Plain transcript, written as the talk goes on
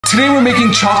Today we're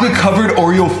making chocolate covered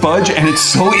Oreo fudge, and it's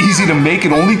so easy to make.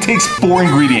 It only takes 4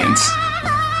 ingredients.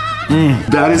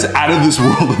 That is out of this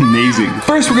world amazing.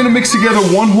 First, we're gonna mix together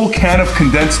 1 whole can of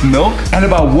condensed milk and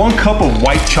about 1 cup of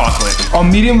white chocolate.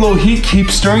 On medium-low heat, keep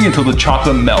stirring until the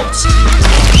chocolate melts.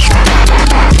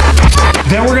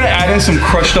 Then we're gonna add in some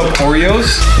crushed up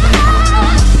Oreos.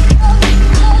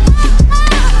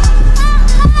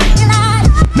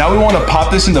 Now we wanna pop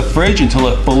this in the fridge until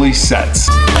it fully sets.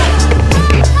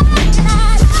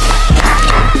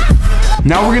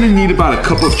 Now we're gonna need about a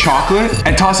cup of chocolate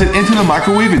and toss it into the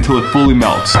microwave until it fully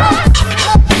melts.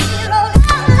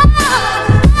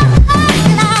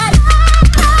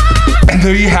 And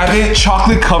there you have it,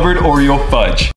 chocolate covered Oreo fudge.